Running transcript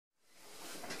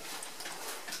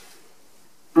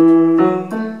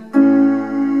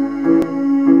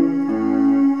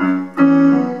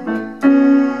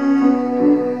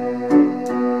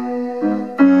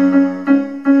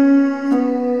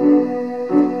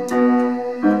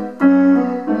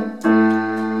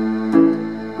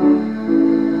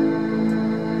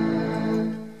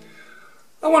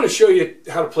want to show you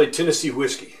how to play Tennessee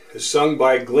Whiskey, as sung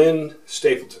by Glen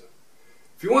Stapleton.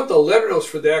 If you want the letter notes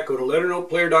for that, go to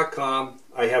LetterNotePlayer.com.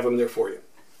 I have them there for you.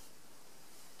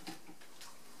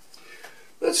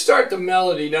 Let's start the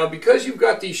melody. Now, because you've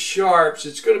got these sharps,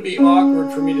 it's going to be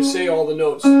awkward for me to say all the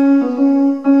notes.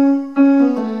 And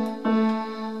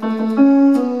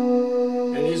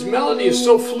his melody is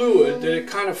so fluid that it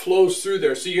kind of flows through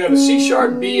there. So you got a C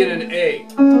sharp, B, and an A.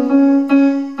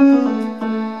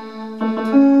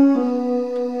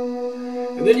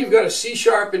 And then you've got a C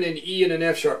sharp and an E and an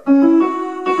F sharp. And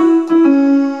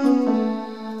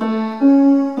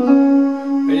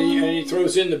he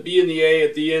throws in the B and the A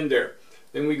at the end there.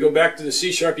 Then we go back to the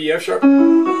C sharp, E, F sharp,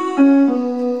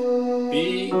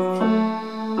 B.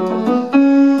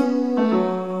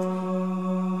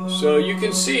 So you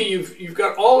can see you've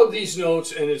got all of these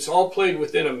notes and it's all played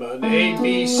within them. An A,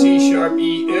 B, C sharp,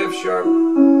 E, F sharp.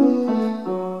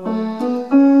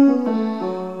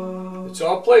 It's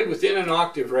all played within an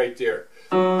octave right there.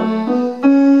 And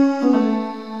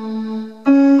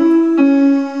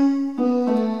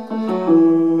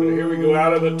here we go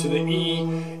out of it to the E,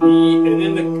 and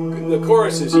then the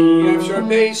chorus is E, F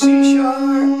sharp, A, C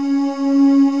sharp.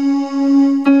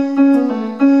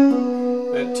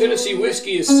 That Tennessee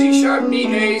Whiskey is C sharp, B,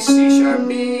 A, C sharp,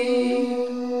 B.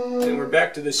 Then we're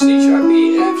back to the C sharp,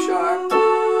 E, F sharp.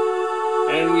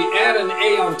 And we add an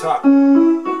A on top.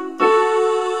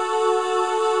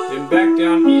 Then back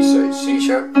down E, C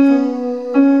sharp,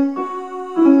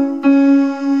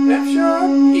 F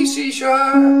sharp, E, C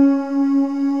sharp.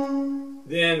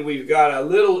 Then we've got a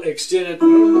little extended. Now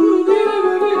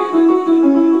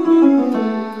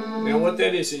what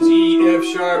that is E, F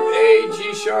sharp, A,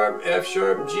 G sharp, F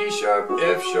sharp, G sharp,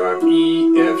 F sharp,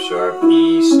 E, F sharp,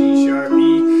 E, C sharp,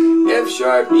 E, F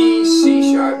sharp, E,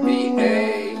 C sharp, B,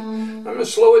 A. I'm going to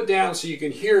slow it down so you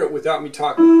can hear it without me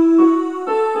talking.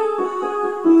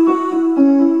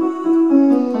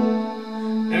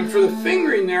 And for the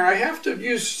fingering there, I have to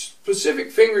use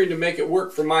specific fingering to make it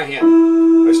work for my hand.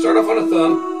 I start off on a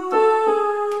thumb,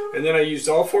 and then I use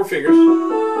all 4 fingers,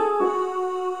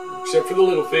 except for the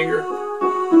little finger,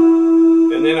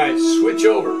 and then I switch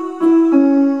over.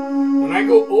 When I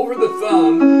go over the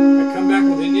thumb, I come back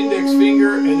with an index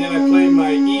finger, and then I play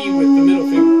my E with the middle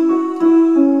finger.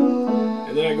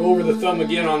 And then I go over the thumb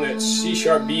again on that C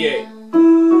sharp, B, A.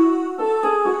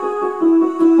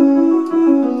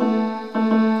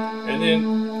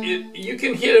 You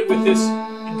can hit it with the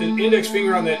index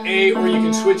finger on that A, or you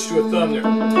can switch to a thumb there.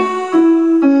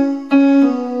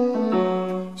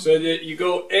 So that you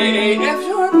go A, F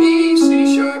sharp, B,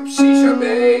 C sharp, C sharp,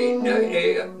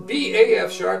 A, B, A,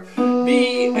 F sharp,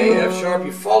 B, A, F sharp.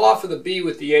 You fall off of the B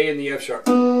with the A and the F sharp.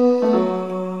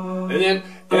 And then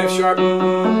F sharp,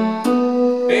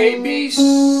 A, B,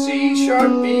 C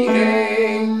sharp, B,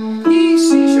 A, E,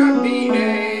 C sharp, B,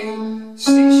 A,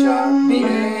 C sharp, B, A.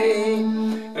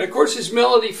 And of course his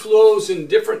melody flows in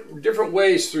different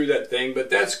ways through that thing, but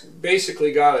that's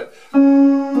basically got it.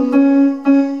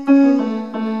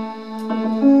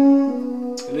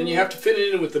 And then you have to fit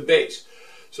it in with the bass.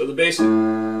 So the bass is...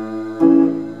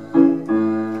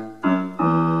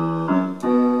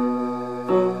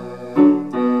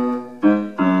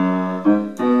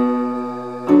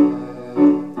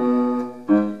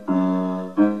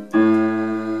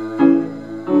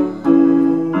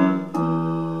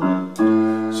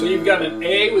 got an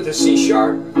A with a C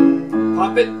sharp,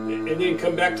 pop it, and then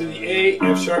come back to the A,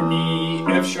 F sharp, E,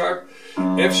 F sharp,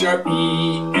 F sharp,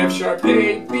 E, F sharp,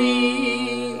 A,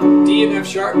 B, D and F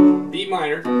sharp, B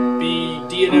minor, B,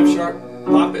 D and F sharp,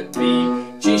 pop it, B,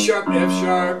 G sharp, F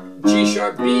sharp, G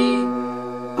sharp, B,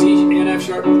 D and F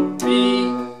sharp, B,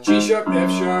 G sharp,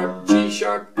 F sharp, G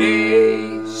sharp,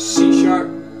 A, C sharp.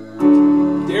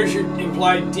 There's your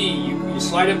implied D. You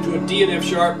slide up to a D and F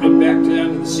sharp and back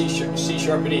down to the C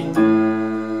sharp and E.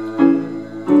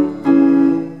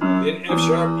 Then F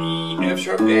sharp, E, F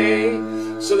sharp,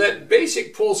 A. So that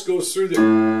basic pulse goes through there.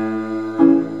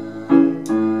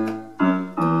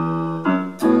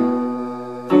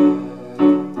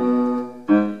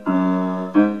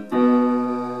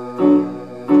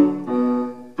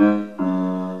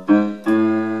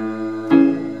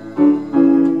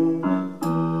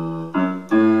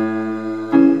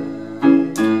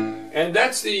 And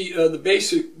that's the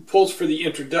basic pulse for the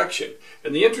introduction.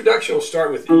 And the introduction will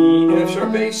start with E, F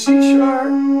sharp, A, C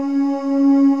sharp.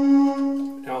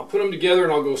 Now I'll put them together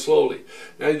and I'll go slowly.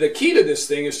 Now the key to this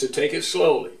thing is to take it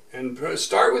slowly. And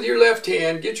start with your left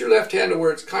hand, get your left hand to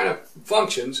where it kind of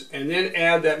functions, and then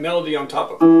add that melody on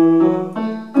top of it.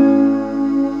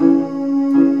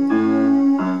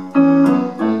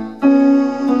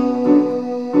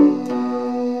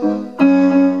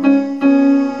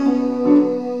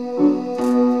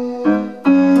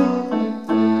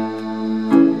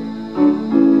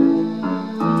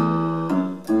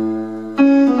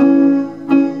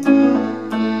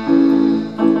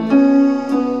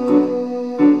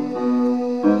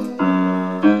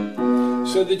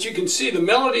 But you can see the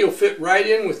melody will fit right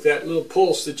in with that little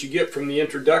pulse that you get from the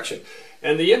introduction.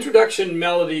 And the introduction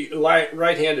melody,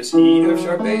 right hand is E, F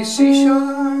sharp, A, C sharp,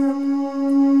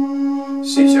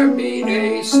 C sharp, B,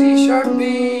 A, C sharp,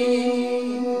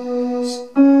 B.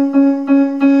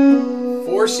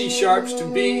 4 C sharps to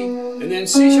B, and then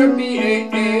C sharp, B, A,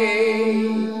 A.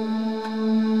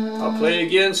 I'll play it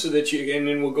again so that you, and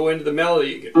then we'll go into the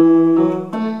melody again.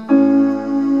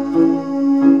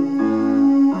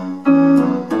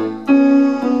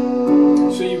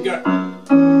 So you've got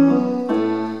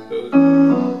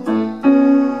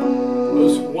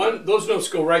those notes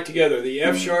go right together. The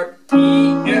F sharp,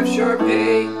 E, F sharp,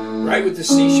 A, right with the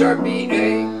C sharp, B,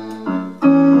 A.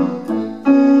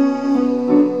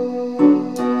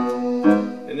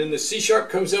 And then the C sharp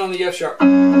comes in on the F sharp.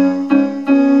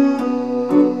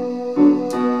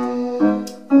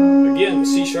 Again, the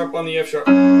C sharp on the F sharp.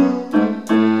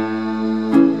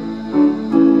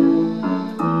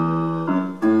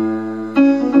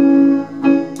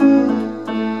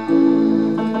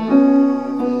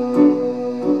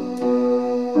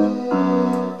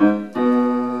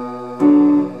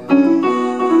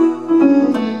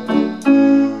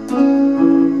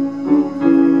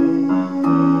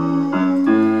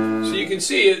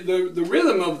 See, the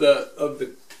rhythm of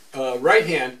the right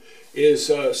hand is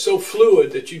so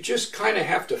fluid that you just kind of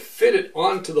have to fit it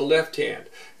onto the left hand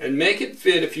and make it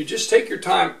fit if you just take your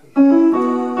time.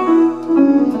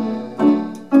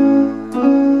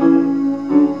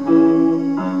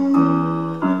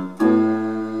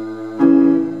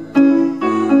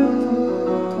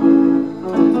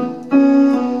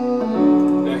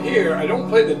 Now here, I don't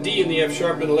play the D and the F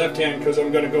sharp in the left hand because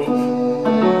I'm going to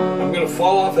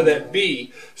fall off of that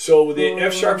B, so the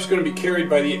F sharp is going to be carried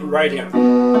by the right hand.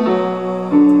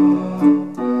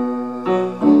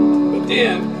 But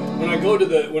then when I go to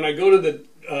the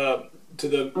up to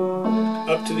the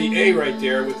A right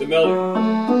there with the melody.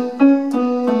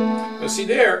 Now see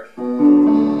there,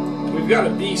 we've got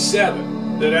a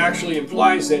B7 that actually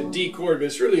implies that D chord, but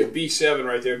it's really a B7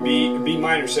 right there, B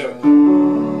minor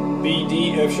 7. B,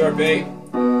 D, F sharp, A.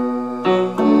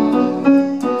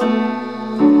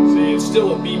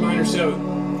 Still a B minor 7.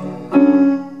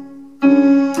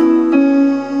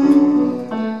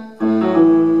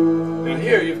 Now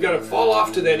here you've got to fall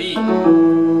off to that E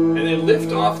and then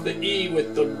lift off the E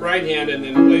with the right hand and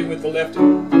then play with the left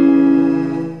hand.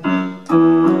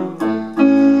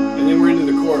 And then we're into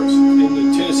the chorus, in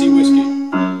the Tennessee Whiskey.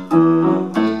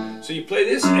 So you play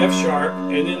this F sharp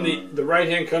and then the right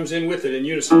hand comes in with it in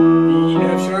unison. E,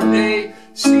 F sharp, A,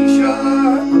 C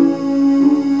sharp.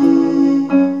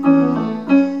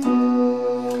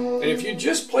 If you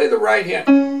just play the right hand,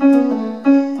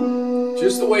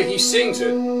 just the way he sings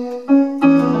it, and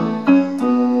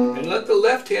let the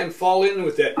left hand fall in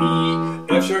with that E,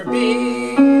 F sharp, B.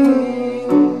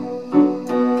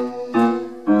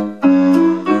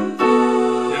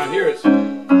 Now here it's,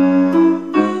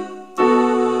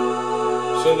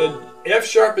 so the F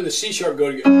sharp and the C sharp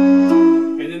go together,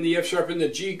 and then the F sharp and the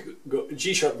G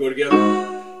sharp go together,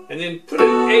 and then put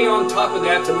an A on top of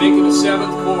that to make it a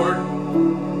 7th chord.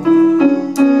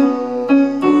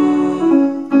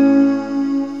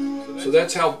 So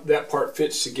that's how that part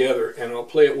fits together, and I'll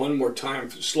play it one more time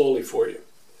slowly for you.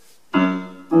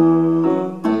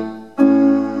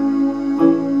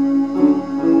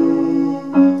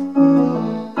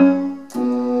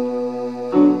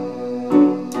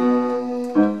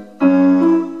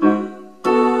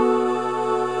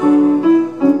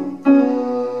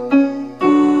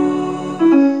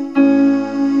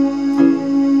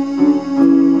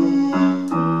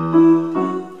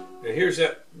 Now here's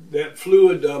that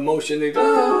fluid motion.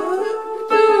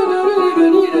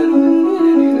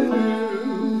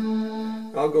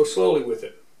 I'll go slowly with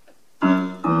it.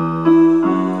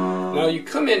 Now you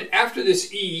come in after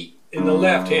this E in the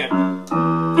left hand.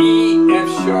 E, F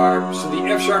sharp, so the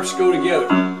F sharps go together.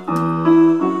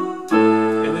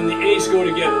 And then the A's go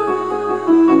together.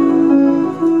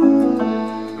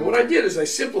 And what I did is I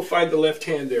simplified the left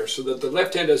hand there so that the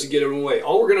left hand doesn't get in the way.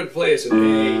 All we're going to play is an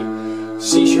A,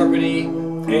 C sharp and E,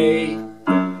 A.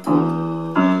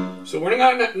 So we're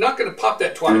not going to pop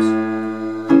that twice.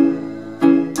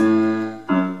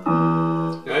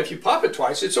 Now if you pop it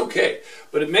twice, it's okay,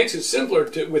 but it makes it simpler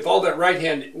to, with all that right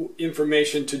hand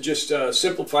information, to just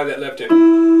simplify that left hand.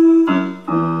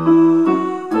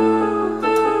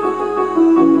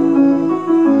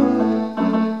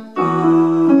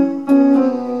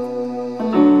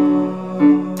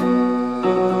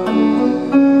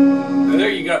 Now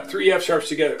there you got 3 F sharps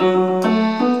together.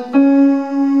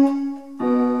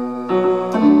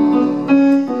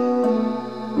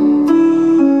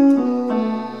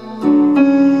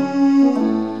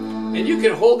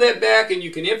 second,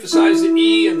 you can emphasize the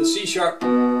E and the C sharp.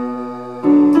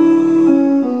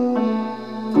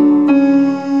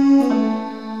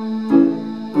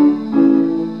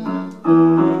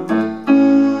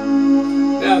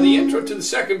 Now the intro to the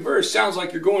second verse sounds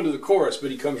like you're going to the chorus,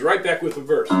 but he comes right back with the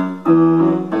verse.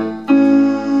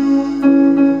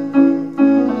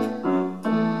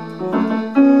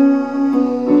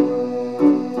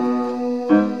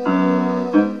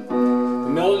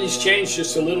 Changed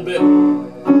just a little bit.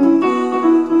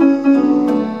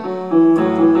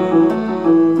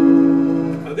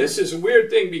 Now this is a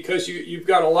weird thing because you've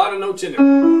got a lot of notes in it.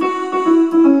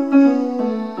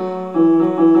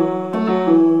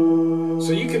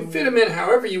 So you can fit them in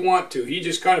however you want to. He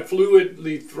just kind of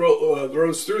fluidly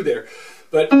throws through there.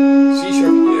 But C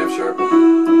sharp, E, F sharp,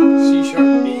 C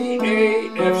sharp, B,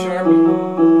 A, F sharp, E.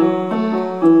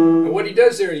 What he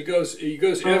does there, he goes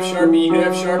F sharp E,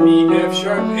 F sharp E, F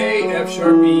sharp A, F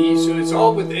sharp E. So it's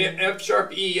all with F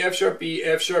sharp E, F sharp E,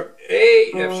 F sharp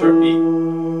A, F sharp E.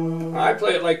 I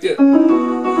play it like this. And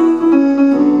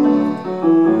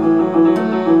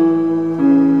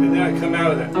then I come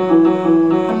out of that.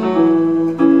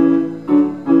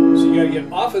 So you got to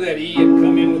get off of that E and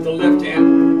come in with the left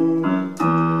hand.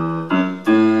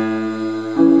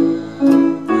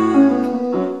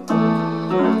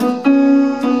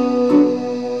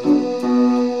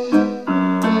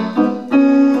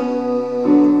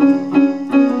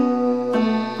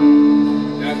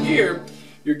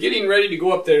 You're getting ready to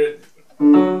go up there.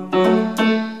 When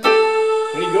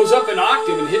he goes up an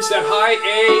octave and hits that high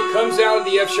A, comes out of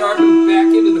the F sharp and back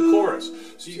into the chorus.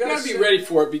 So you've got to be ready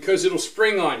for it because it'll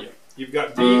spring on you. You've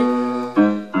got B.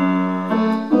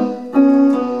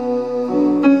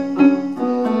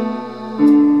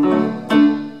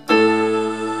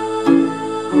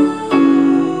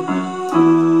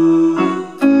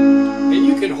 And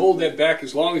you can hold that back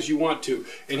as long as you want to.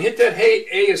 And hit that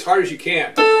A as hard as you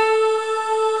can.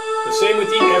 The same with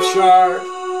the F sharp.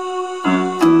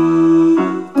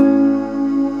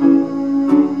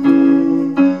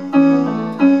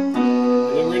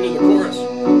 And then we're into the chorus.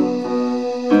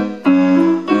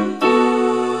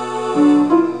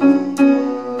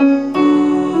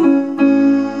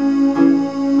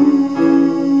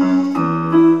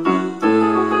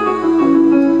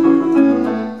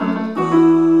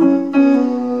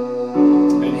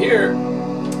 And here,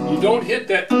 you don't hit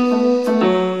that.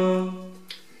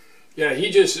 Yeah,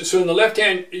 he just, so in the left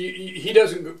hand, he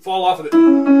doesn't fall off of it.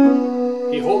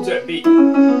 He holds that beat. So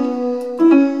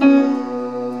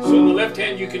in the left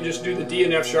hand, you can just do the D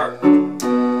and F sharp.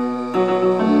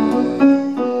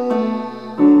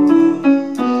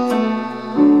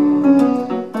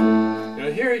 Now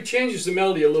here he changes the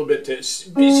melody a little bit to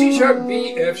B, C sharp,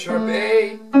 B, F sharp,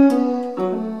 A.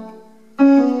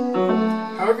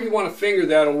 However you want to finger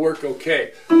that'll work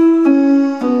okay.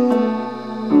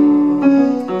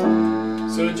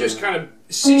 So it just kind of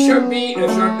C sharp B,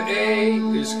 F sharp A,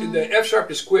 the F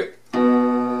sharp is quick. And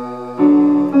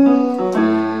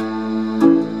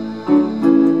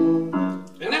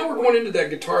now we're going into that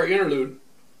guitar interlude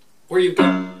where you've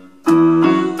got.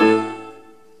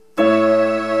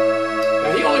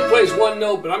 Now he only plays one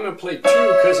note, but I'm going to play two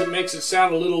because it makes it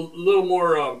sound a little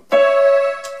more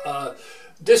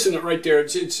dissonant right there.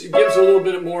 It gives a little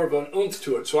bit more of an oomph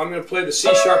to it. So I'm going to play the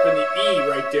C sharp and the E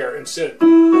right there instead.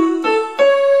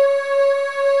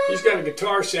 He's got a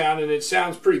guitar sound and it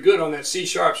sounds pretty good on that C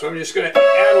sharp, so I'm just going to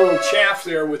add a little chaff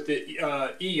there with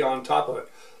the E on top of it.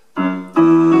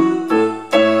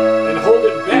 And hold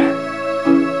it back.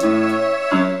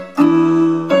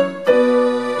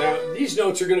 Now these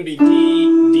notes are going to be D,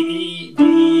 D, E,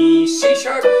 D, E, C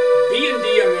sharp, B and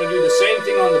D. I'm going to do the same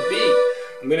thing on the B.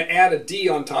 I'm going to add a D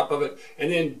on top of it, and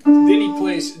then he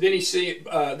plays D, E, C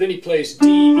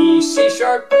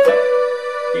sharp.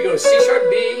 He goes C sharp,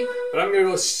 B, but I'm going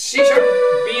to go C sharp,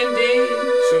 B and D,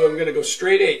 so I'm going to go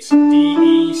straight eights. D,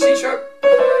 E, C sharp.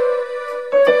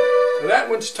 Now that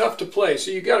one's tough to play, so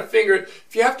you got to finger it.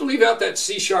 If you have to leave out that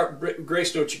C sharp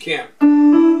grace note, you can.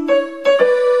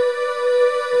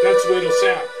 That's the way it'll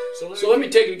sound. So let me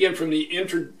take it again from the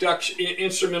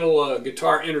instrumental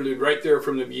guitar interlude right there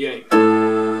from the beginning.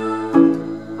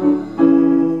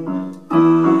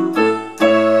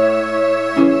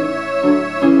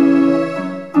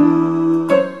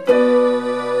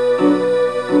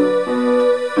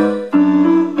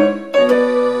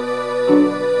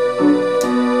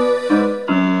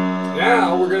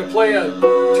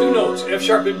 F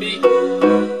sharp and B, and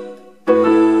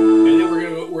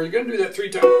then we're gonna do that 3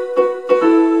 times.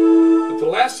 But the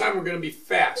last time we're gonna be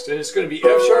fast, and it's gonna be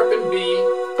F sharp and B,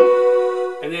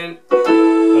 and then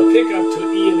a pick up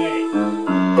to E and A.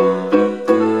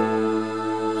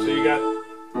 So you got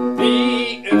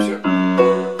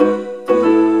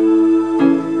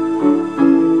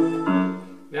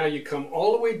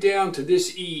down to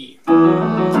this E.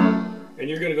 And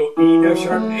you're going to go E, F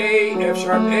sharp, A, F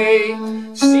sharp,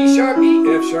 A, C sharp,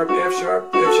 E, F sharp, F sharp,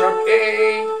 F sharp,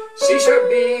 A, C sharp,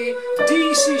 B,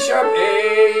 D, C sharp,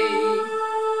 A,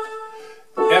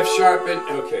 F sharp, and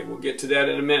okay, we'll get to that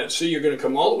in a minute. So you're going to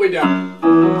come all the way down.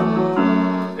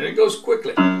 And it goes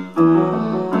quickly.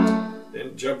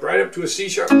 Then jump right up to a C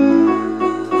sharp.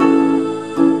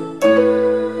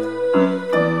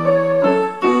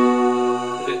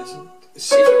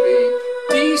 C sharp, B,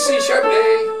 D, C sharp,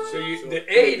 A. So the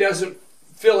A doesn't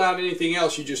fill out anything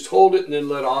else. You just hold it and then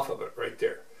let off of it right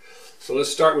there. So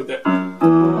let's start with that. Now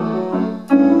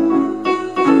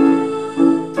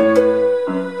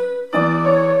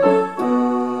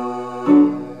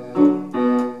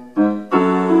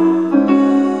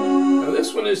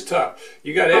this one is tough.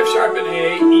 You got F sharp and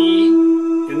A, E,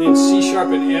 and then C sharp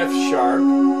and F sharp,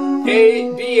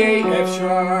 A, B, A, F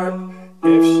sharp,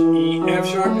 F, E, F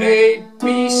sharp, A,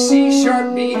 B, C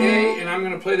sharp, B, A, and I'm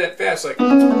going to play that fast like,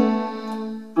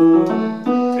 and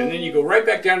then you go right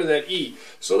back down to that E.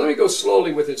 So let me go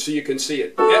slowly with it so you can see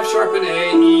it. F sharp and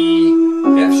A, E,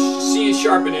 F, C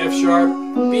sharp and F sharp,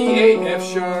 B, A, F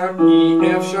sharp, E,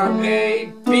 F sharp,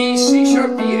 A, B, C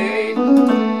sharp, B, A,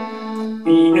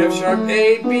 E, F sharp,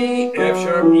 A, B, F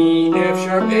sharp, E, F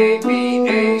sharp, A, B,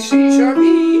 A, C sharp,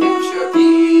 E, F sharp,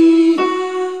 E.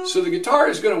 So the guitar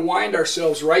is going to wind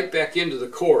ourselves right back into the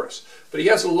chorus, but he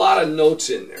has a lot of notes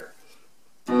in there.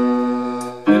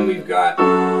 Then we've got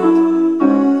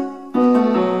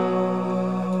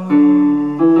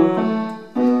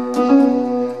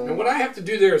and what I have to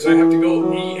do there is I have to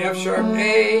go E, F sharp,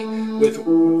 A with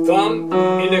thumb,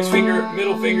 index finger,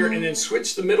 middle finger, and then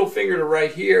switch the middle finger to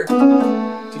right here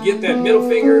to get that middle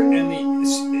finger and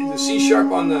the C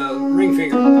sharp on the ring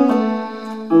finger.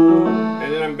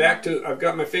 And then I'm back to, I've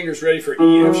got my fingers ready for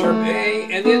E, F sharp, A,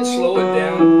 and then slow it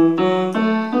down.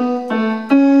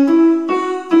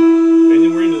 And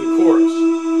then we're into the chorus.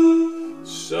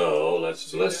 So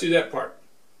let's do that part.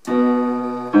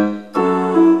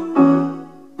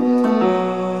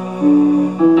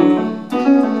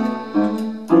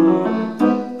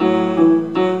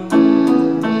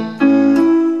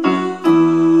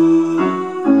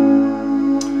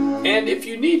 And if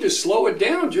you need to slow it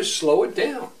down, just slow it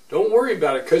down. Don't worry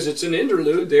about it because it's an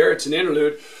interlude there. It's an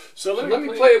interlude. So let me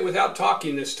play it without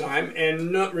talking this time.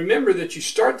 And remember that you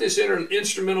start this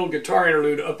instrumental guitar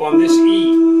interlude up on this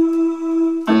E.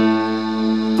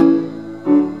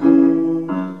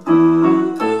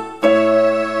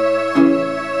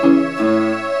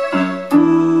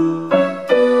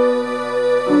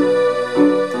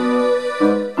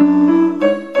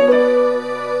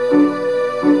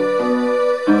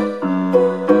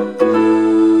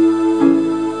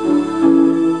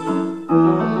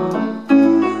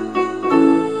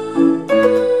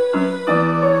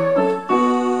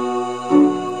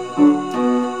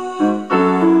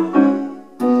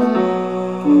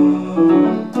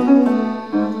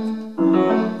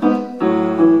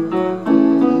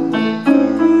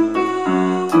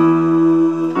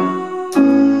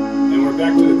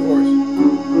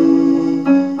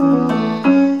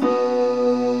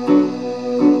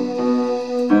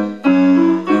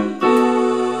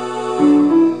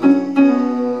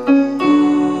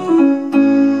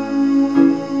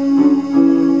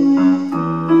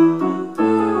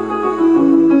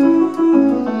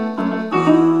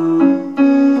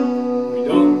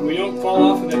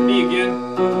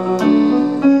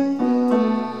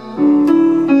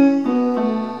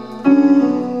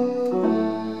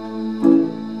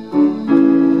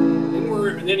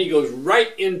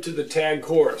 Into the tag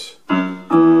chorus and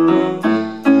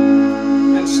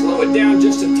slow it down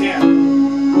just a tad.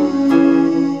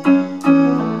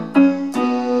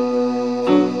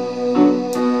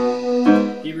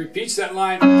 He repeats that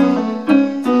line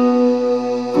and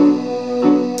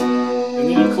then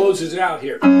he closes it out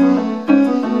here.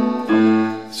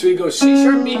 So he goes C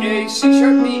sharp, B, A, C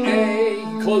sharp, B, A.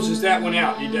 He closes that one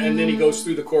out and then he goes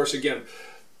through the chorus again.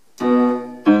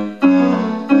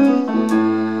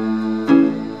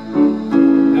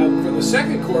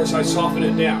 Second chorus, I soften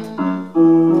it down.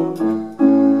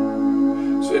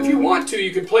 So if you want to,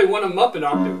 you can play one of them up an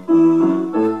octave.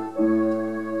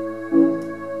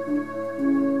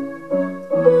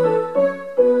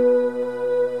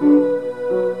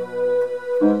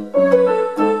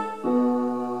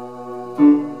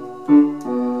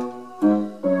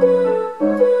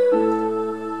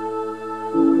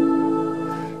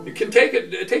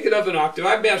 Take it up an octave.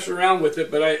 I mess around with it,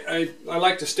 but I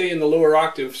like to stay in the lower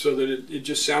octave so that it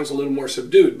just sounds a little more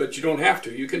subdued, but you don't have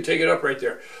to. You can take it up right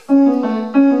there. So,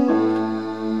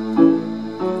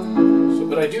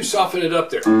 but I do soften it up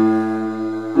there.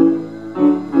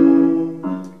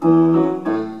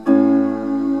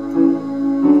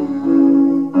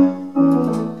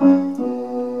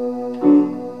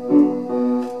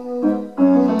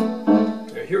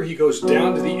 goes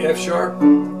down to the F sharp.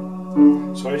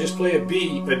 So I just play a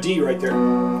D right there.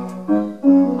 And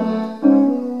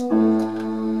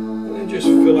then just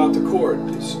fill out the chord.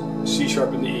 It's C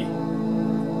sharp and the E.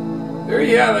 There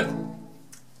you have it.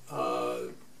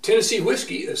 Tennessee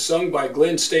Whiskey is sung by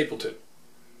Glen Stapleton.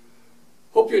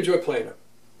 Hope you enjoy playing it.